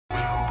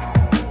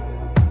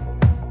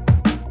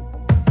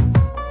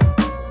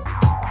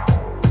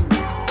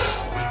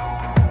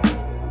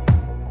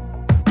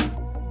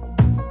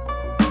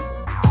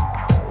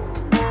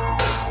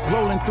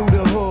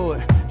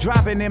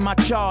Driving in my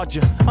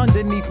Charger,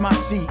 underneath my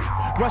seat,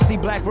 rusty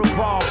black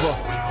revolver.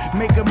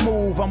 Make a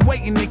move, I'm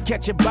waiting to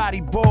catch a body,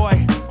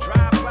 boy.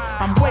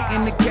 I'm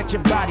waiting to catch a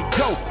body,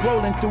 go.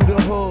 Rolling through the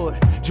hood,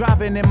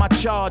 driving in my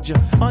Charger,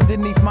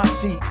 underneath my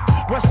seat,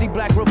 rusty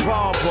black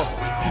revolver.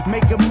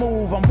 Make a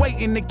move, I'm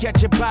waiting to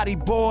catch a body,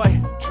 boy.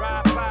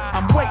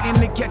 I'm waiting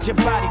to catch a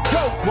body,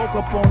 go. Woke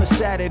up on a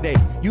Saturday,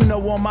 you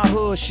know, on my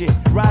hood shit,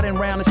 riding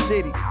around the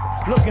city,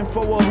 looking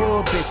for a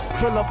hood bitch.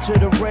 Pull up to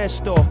the red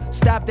store,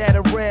 stopped at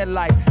a red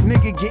light.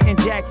 Nigga getting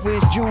jacked for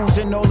his jewels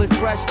and all his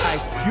fresh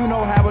ice. You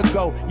know how it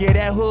go, yeah,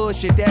 that hood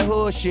shit, that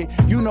hood shit.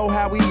 You know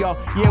how we are,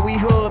 yeah, we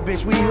hood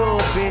bitch, we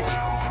hood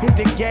bitch. Hit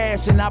the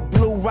gas and I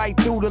blew right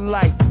through the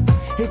light.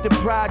 Hit the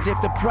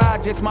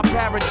projects, my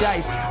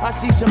paradise. I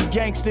see some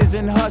gangsters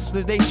and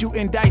hustlers, they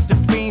shooting dice. The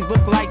fiends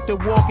look like the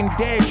Walking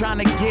Dead trying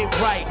to get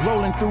right.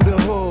 Rolling through the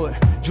hood,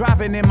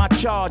 driving in my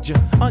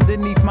Charger,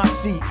 underneath my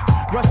seat,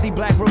 rusty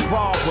black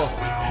revolver.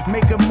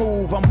 Make a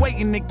move, I'm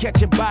waiting to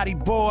catch a body,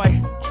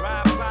 boy.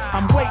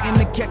 I'm waiting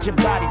to catch a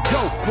body,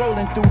 go.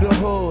 Rolling through the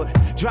hood,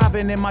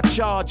 driving in my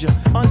Charger,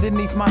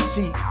 underneath my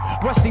seat,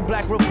 rusty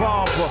black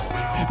revolver.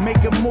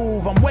 Make a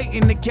move, I'm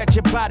waiting to catch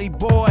a body,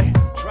 boy.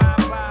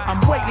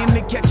 I'm waiting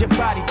to catch a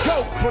body,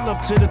 go. Pull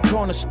up to the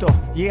corner store,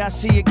 yeah, I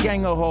see a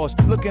gang of hoes,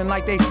 looking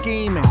like they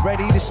scheming,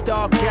 ready to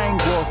start gang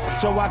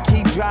wars. So I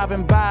keep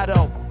driving by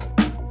though,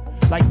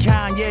 like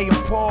Kanye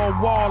and Paul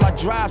Wall. I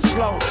drive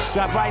slow,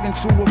 drive right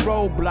into a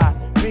roadblock.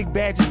 Big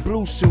badges,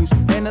 blue suits,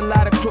 and a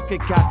lot of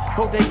crooked cops.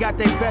 Hope they got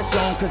their vests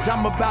on, cause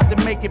I'm about to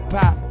make it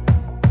pop.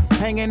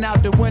 Hanging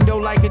out the window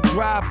like a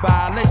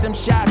drive-by. Let them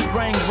shots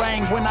ring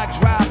when I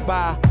drive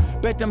by.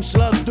 Bet them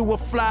slugs do a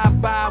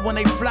fly-by when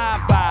they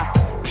fly by.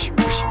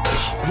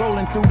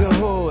 Rolling through the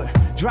hood,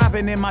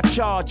 driving in my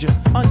Charger,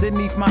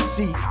 underneath my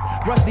seat,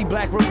 rusty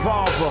black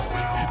revolver.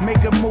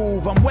 Make a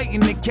move, I'm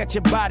waiting to catch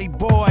a body,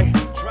 boy.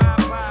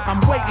 I'm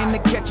waiting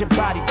to catch a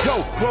body,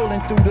 go.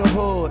 Rolling through the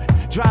hood,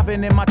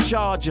 driving in my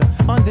Charger,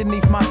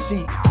 underneath my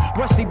seat,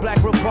 rusty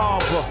black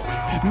revolver.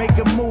 Make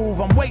a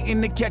move, I'm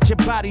waiting to catch a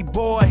body,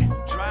 boy.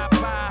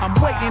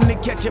 I'm waiting to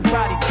catch a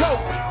body,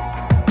 go.